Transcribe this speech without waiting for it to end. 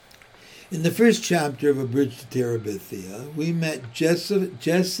In the first chapter of A Bridge to Terabithia, we met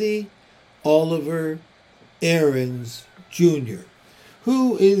Jesse Oliver Aarons Jr.,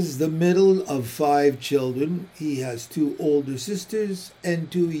 who is the middle of 5 children. He has 2 older sisters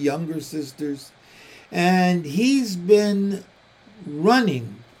and 2 younger sisters, and he's been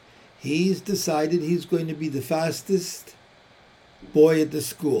running. He's decided he's going to be the fastest boy at the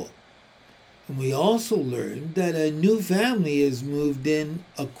school. And we also learned that a new family has moved in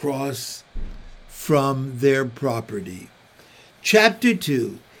across from their property. Chapter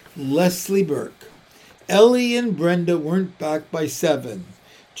 2, Leslie Burke. Ellie and Brenda weren't back by 7.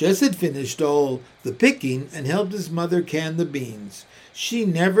 Jess had finished all the picking and helped his mother can the beans. She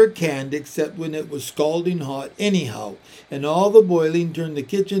never canned except when it was scalding hot anyhow, and all the boiling turned the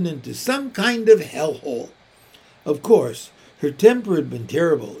kitchen into some kind of hellhole. Of course, her temper had been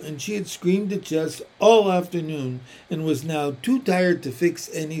terrible, and she had screamed at Jess all afternoon and was now too tired to fix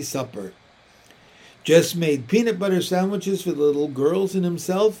any supper. Jess made peanut butter sandwiches for the little girls and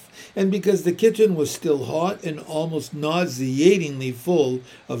himself, and because the kitchen was still hot and almost nauseatingly full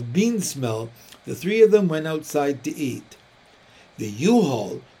of bean smell, the 3 of them went outside to eat. The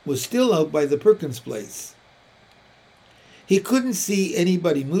U-Haul was still out by the Perkins place. He couldn't see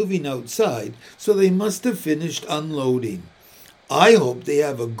anybody moving outside, so they must have finished unloading. "I hope they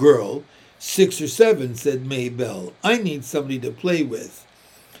have a girl, 6 or 7, said Maybelle. "I need somebody to play with."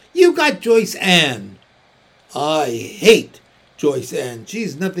 "You got Joyce Ann." "I hate Joyce Ann.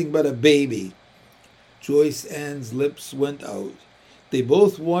 She's nothing but a baby." Joyce Ann's lips went out. They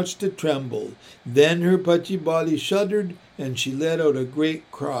both watched it tremble. Then her pudgy body shuddered, and she let out a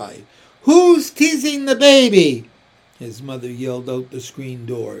great cry. "Who's teasing the baby?" his mother yelled out the screen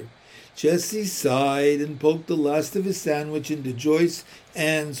door. Jesse sighed and poked the last of his sandwich into Joyce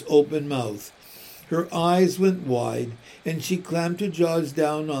Ann's open mouth. Her eyes went wide, and she clamped her jaws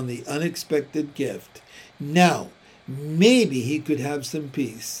down on the unexpected gift. Now, maybe he could have some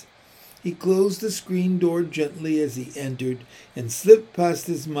peace. He closed the screen door gently as he entered and slipped past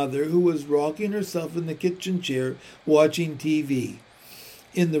his mother, who was rocking herself in the kitchen chair watching TV.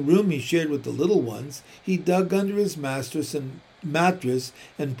 In the room he shared with the little ones, he dug under his mattress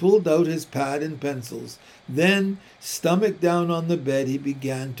and pulled out his pad and pencils. Then, stomach down on the bed, he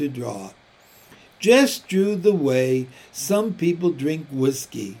began to draw. Jess drew the way some people drink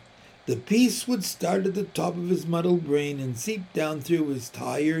whiskey. The piece would start at the top of his muddled brain and seep down through his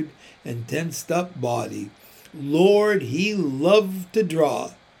tired and tensed-up body. Lord, he loved to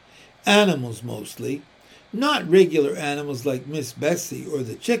draw. Animals mostly. Not regular animals like Miss Bessie or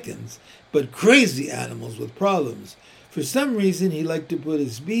the chickens, but crazy animals with problems. For some reason, he liked to put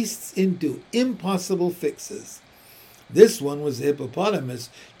his beasts into impossible fixes. This one was a hippopotamus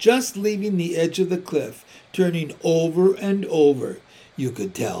just leaving the edge of the cliff, turning over and over. You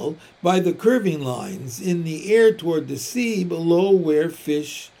could tell by the curving lines in the air toward the sea below where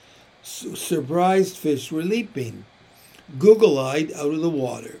surprised fish were leaping, goggle-eyed out of the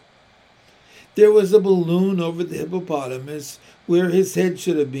water. There was a balloon over the hippopotamus where his head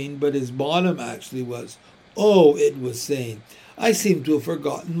should have been, but his bottom actually was. "Oh," it was saying, "I seem to have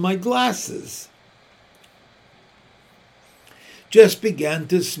forgotten my glasses." Jess began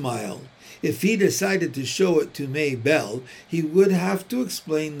to smile. If he decided to show it to Maybelle, he would have to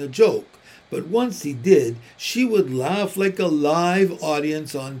explain the joke. But once he did, she would laugh like a live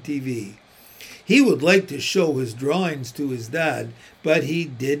audience on TV. He would like to show his drawings to his dad, but he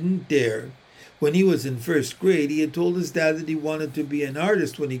didn't dare. When he was in 1st grade, he had told his dad that he wanted to be an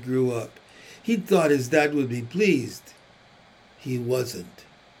artist when he grew up. He thought his dad would be pleased. He wasn't.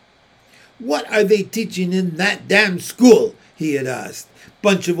 "What are they teaching in that damn school?" he had asked.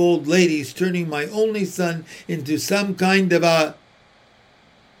 "Bunch of old ladies turning my only son into some kind of a—"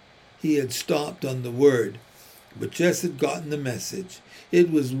 He had stopped on the word, but Jess had gotten the message.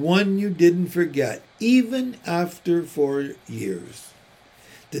 It was one you didn't forget, even after 4 years.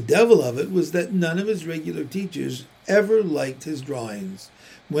 The devil of it was that none of his regular teachers ever liked his drawings.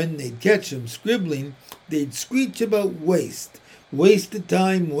 When they'd catch him scribbling, they'd screech about waste. Wasted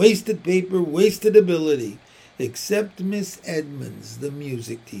time, wasted paper, wasted ability. Except Miss Edmonds, the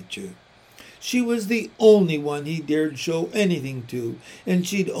music teacher. She was the only one he dared show anything to, and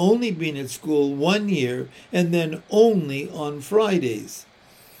she'd only been at school 1 year, and then only on Fridays.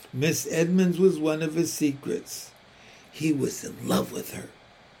 Miss Edmonds was one of his secrets. He was in love with her.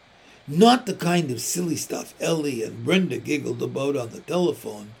 Not the kind of silly stuff Ellie and Brenda giggled about on the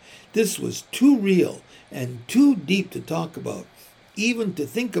telephone. This was too real and too deep to talk about, even to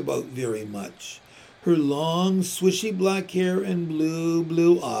think about very much. Her long, swishy black hair and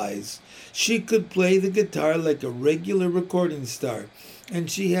blue eyes. She could play the guitar like a regular recording star, and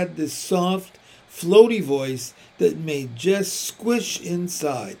she had this soft, floaty voice that made Jess squish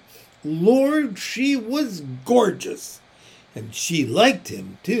inside. Lord, she was gorgeous, and she liked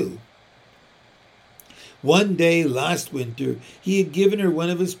him, too. One day last winter, he had given her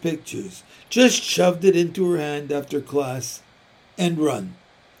one of his pictures, just shoved it into her hand after class, and run.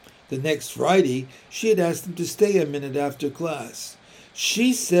 The next Friday, she had asked him to stay a minute after class.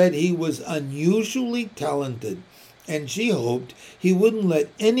 She said he was unusually talented, and she hoped he wouldn't let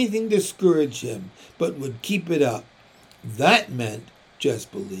anything discourage him, but would keep it up. That meant, Jess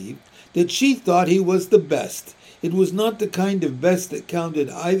believed, that she thought he was the best. It was not the kind of best that counted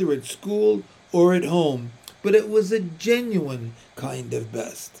either at school or at home, but it was a genuine kind of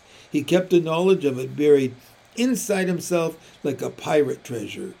best. He kept a knowledge of it buried inside himself like a pirate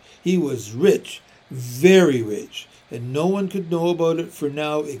treasure. He was rich, very rich, and no one could know about it for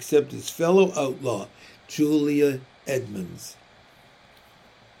now except his fellow outlaw, Julia Edmonds.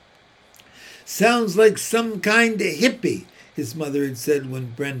 Sounds like some kind of hippie, his mother had said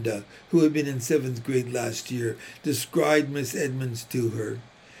when Brenda, who had been in 7th grade last year, described Miss Edmonds to her.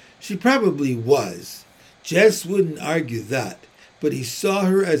 She probably was. Jess wouldn't argue that, but he saw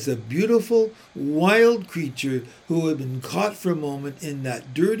her as a beautiful, wild creature who had been caught for a moment in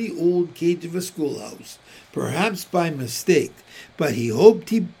that dirty old cage of a schoolhouse, perhaps by mistake, but he hoped,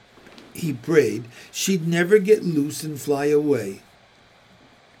 he prayed, she'd never get loose and fly away.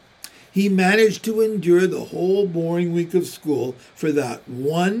 He managed to endure the whole boring week of school for that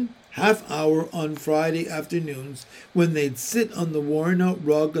 1.5 hour on Friday afternoons when they'd sit on the worn-out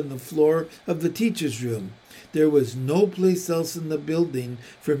rug on the floor of the teacher's room. There was no place else in the building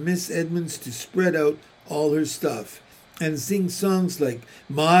for Miss Edmonds to spread out all her stuff and sing songs like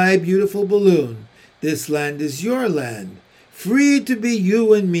My Beautiful Balloon, This Land is Your Land, Free to Be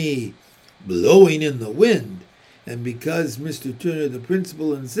You and Me, Blowing in the Wind, and because Mr. Turner, the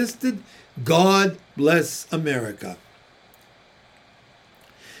principal, insisted, God Bless America.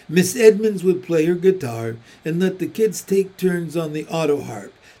 Miss Edmonds would play her guitar and let the kids take turns on the auto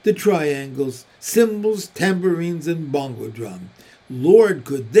harp, the triangles, cymbals, tambourines, and bongo drum. Lord,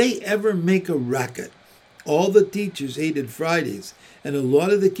 could they ever make a racket? All the teachers hated Fridays, and a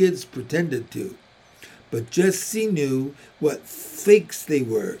lot of the kids pretended to. But Jessie knew what fakes they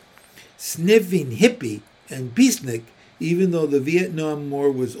were. Sniffing hippie and peacenik, even though the Vietnam War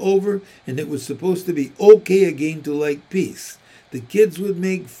was over and it was supposed to be okay again to like peace. The kids would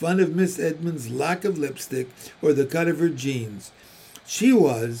make fun of Miss Edmonds' lack of lipstick or the cut of her jeans. She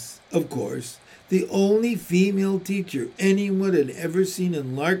was, of course, the only female teacher anyone had ever seen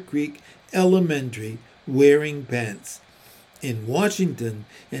in Lark Creek Elementary wearing pants. In Washington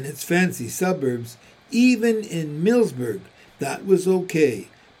and its fancy suburbs, even in Millsburg, that was okay.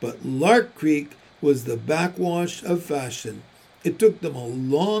 But Lark Creek was the backwash of fashion. It took them a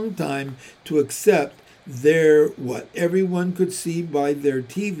long time to accept what everyone could see by their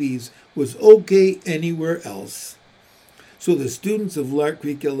TVs was okay anywhere else. So the students of Lark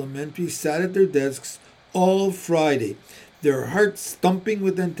Creek Elementary sat at their desks all Friday, their hearts thumping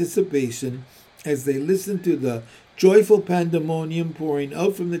with anticipation as they listened to the joyful pandemonium pouring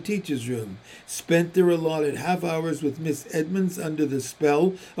out from the teacher's room, spent their allotted half hours with Miss Edmonds under the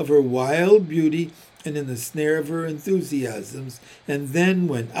spell of her wild beauty and in the snare of her enthusiasms, and then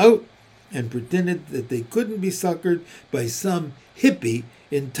went out and pretended that they couldn't be suckered by some hippie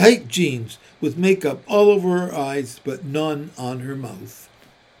in tight jeans with makeup all over her eyes but none on her mouth.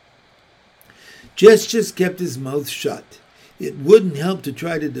 Jess just kept his mouth shut. It wouldn't help to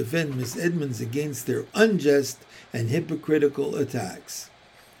try to defend Miss Edmonds against their unjust and hypocritical attacks.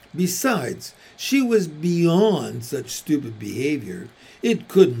 Besides, she was beyond such stupid behavior. It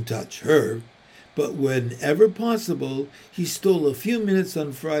couldn't touch her. But whenever possible, he stole a few minutes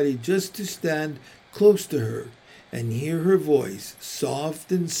on Friday just to stand close to her and hear her voice,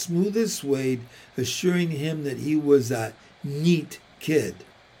 soft and smooth as suede, assuring him that he was a neat kid.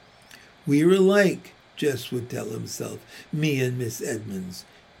 We're alike, Jess would tell himself, me and Miss Edmonds.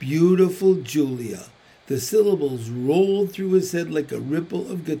 Beautiful Julia. The syllables rolled through his head like a ripple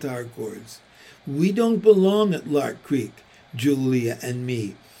of guitar chords. We don't belong at Lark Creek, Julia and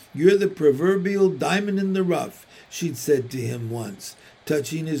me. You're the proverbial diamond in the rough, she'd said to him once,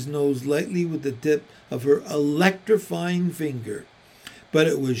 touching his nose lightly with the tip of her electrifying finger. But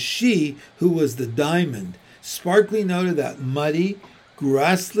it was she who was the diamond, sparkling out of that muddy,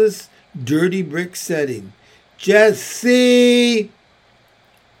 grassless, dirty brick setting. Jessie!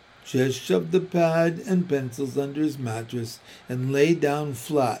 Jess shoved the pad and pencils under his mattress and lay down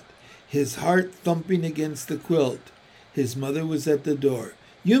flat, his heart thumping against the quilt. His mother was at the door.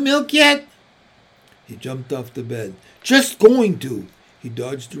 You milk yet? He jumped off the bed. Just going to. He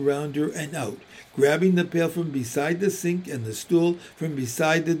dodged around her and out, grabbing the pail from beside the sink and the stool from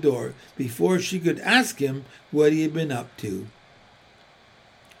beside the door before she could ask him what he had been up to.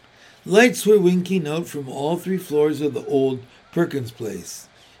 Lights were winking out from all 3 floors of the old Perkins place.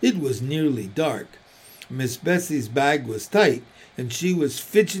 It was nearly dark. Miss Bessie's bag was tight, and she was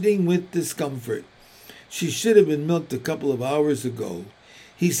fidgeting with discomfort. She should have been milked a couple of hours ago.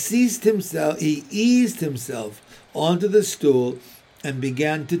 He eased himself onto the stool and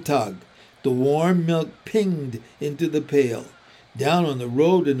began to tug. The warm milk pinged into the pail. Down on the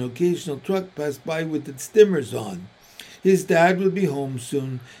road, an occasional truck passed by with its dimmers on. His dad would be home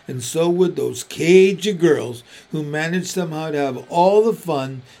soon, and so would those cagey girls who managed somehow to have all the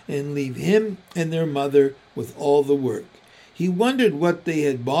fun and leave him and their mother with all the work. He wondered what they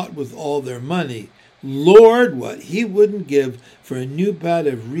had bought with all their money. Lord, what he wouldn't give for a new pad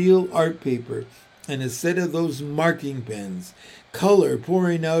of real art paper and a set of those marking pens, color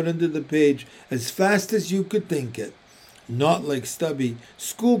pouring out onto the page as fast as you could think it. Not like stubby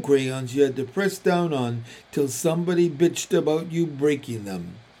school crayons you had to press down on till somebody bitched about you breaking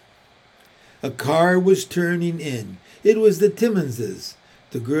them. A car was turning in. It was the Timmonses.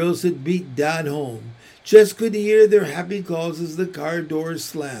 The girls had beat Dad home. Jess could hear their happy calls as the car doors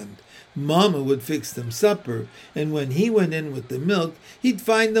slammed. Mama would fix them supper, and when he went in with the milk, he'd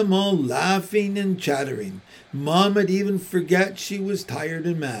find them all laughing and chattering. Mama'd even forget she was tired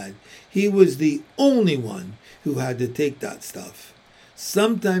and mad. He was the only one who had to take that stuff.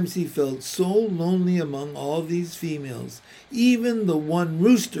 Sometimes he felt so lonely among all these females. Even the one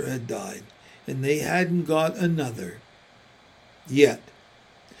rooster had died, and they hadn't got another. Yet,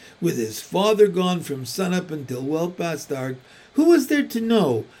 with his father gone from sunup until well past dark, who was there to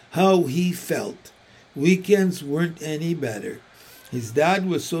know how he felt? Weekends weren't any better. His dad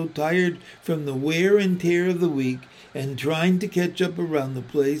was so tired from the wear and tear of the week and trying to catch up around the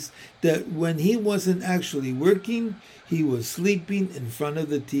place that when he wasn't actually working, he was sleeping in front of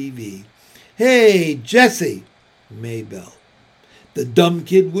the TV. "Hey, Jessie!" Maybelle. The dumb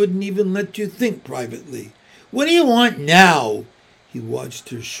kid wouldn't even let you think privately. "What do you want now?" He watched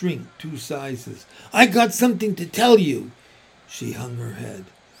her shrink 2 sizes. "I got something to tell you." She hung her head.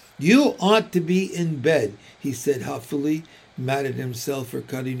 "You ought to be in bed," he said huffily, mad at himself for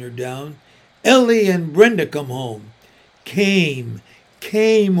cutting her down. "Ellie and Brenda come home." Came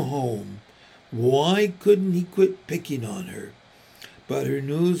home. Why couldn't he quit picking on her? But her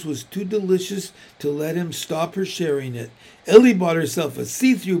news was too delicious to let him stop her sharing it. Ellie bought herself a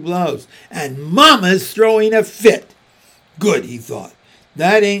see-through blouse, and Mama's throwing a fit. Good, he thought.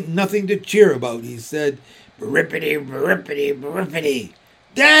 That ain't nothing to cheer about, he said. Berippity, berippity, berippity.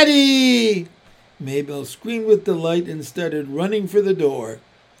 Daddy! Maybelle screamed with delight and started running for the door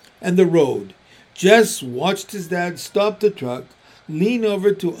and the road. Jess watched his dad stop the truck, lean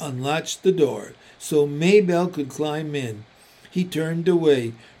over to unlatch the door so Maybelle could climb in. He turned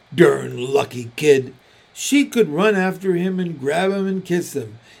away. Darn lucky kid. She could run after him and grab him and kiss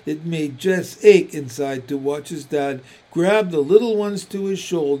him. It made Jess ache inside to watch his dad grab the little ones to his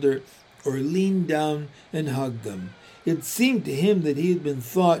shoulder or lean down and hug them. It seemed to him that he had been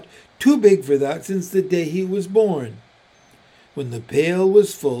thought too big for that since the day he was born. When the pail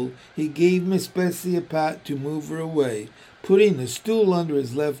was full, he gave Miss Bessie a pat to move her away. Putting the stool under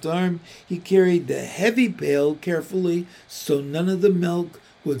his left arm, he carried the heavy pail carefully so none of the milk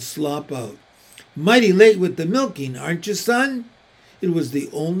would slop out. Mighty late with the milking, aren't you, son? It was the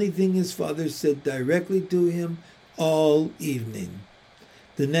only thing his father said directly to him all evening.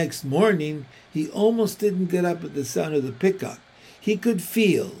 The next morning, he almost didn't get up at the sound of the pickup. He could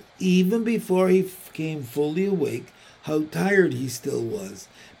feel, even before he came fully awake, how tired he still was.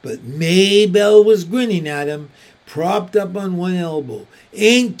 But Maybelle was grinning at him, propped up on one elbow.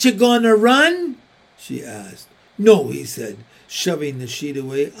 Ain't you gonna run? She asked. No, he said, shoving the sheet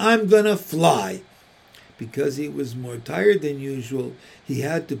away. I'm gonna fly. Because he was more tired than usual, he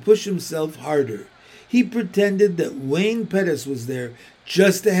had to push himself harder. He pretended that Wayne Pettis was there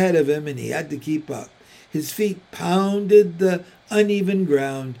just ahead of him and he had to keep up. His feet pounded the uneven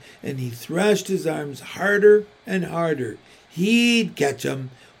ground and he thrashed his arms harder and harder. He'd catch him.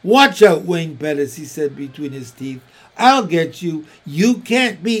 Watch out, Wayne Pettis, he said between his teeth. I'll get you. You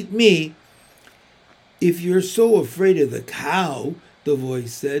can't beat me. If you're so afraid of the cow, the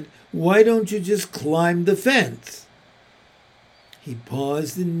voice said, why don't you just climb the fence? He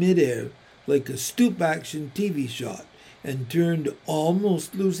paused in midair like a stoop-action TV shot and turned,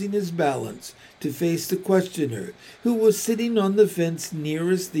 almost losing his balance, to face the questioner, who was sitting on the fence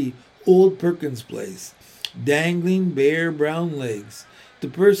nearest the old Perkins place, dangling bare brown legs. The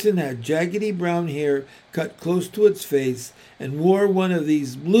person had jaggedy brown hair cut close to its face and wore one of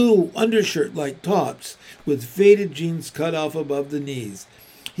these blue undershirt-like tops with faded jeans cut off above the knees.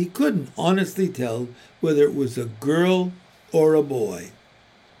 He couldn't honestly tell whether it was a girl or a boy.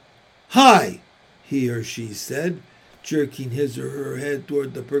 "Hi," he or she said, jerking his or her head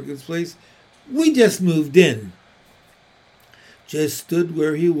toward the Perkins place. "We just moved in." Jess stood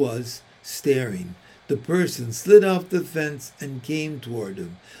where he was, staring. The person slid off the fence and came toward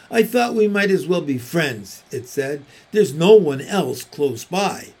him. "I thought we might as well be friends," it said. "There's no one else close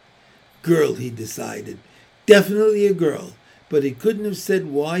by." Girl, he decided. Definitely a girl, but he couldn't have said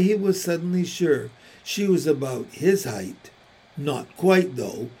why he was suddenly sure. She was about his height. Not quite,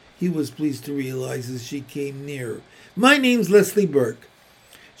 though, he was pleased to realize as she came nearer. "My name's Leslie Burke."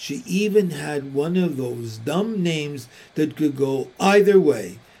 She even had one of those dumb names that could go either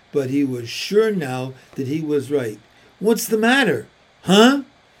way, but he was sure now that he was right. "What's the matter?" "Huh?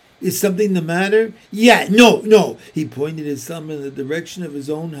 Is something the matter?" "Yeah, no." He pointed his thumb in the direction of his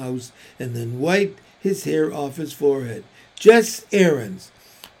own house and then wiped his hair off his forehead. "Just errands.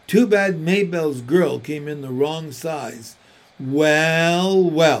 Too bad Maybelle's girl came in the wrong size."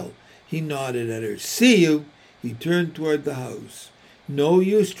 Well, he nodded at her. "See you." He turned toward the house. No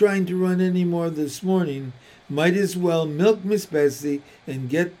use trying to run any more this morning. Might as well milk Miss Betsy and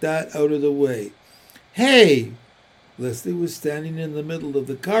get that out of the way. "Hey!" Leslie was standing in the middle of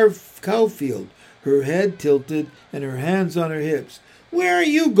the cow field, her head tilted and her hands on her hips. "Where are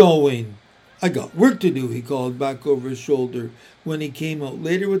you going?" "I got work to do," he called back over his shoulder when he came out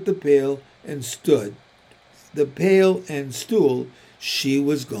later with the pail and stood. The pail and stool, she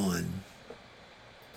was gone.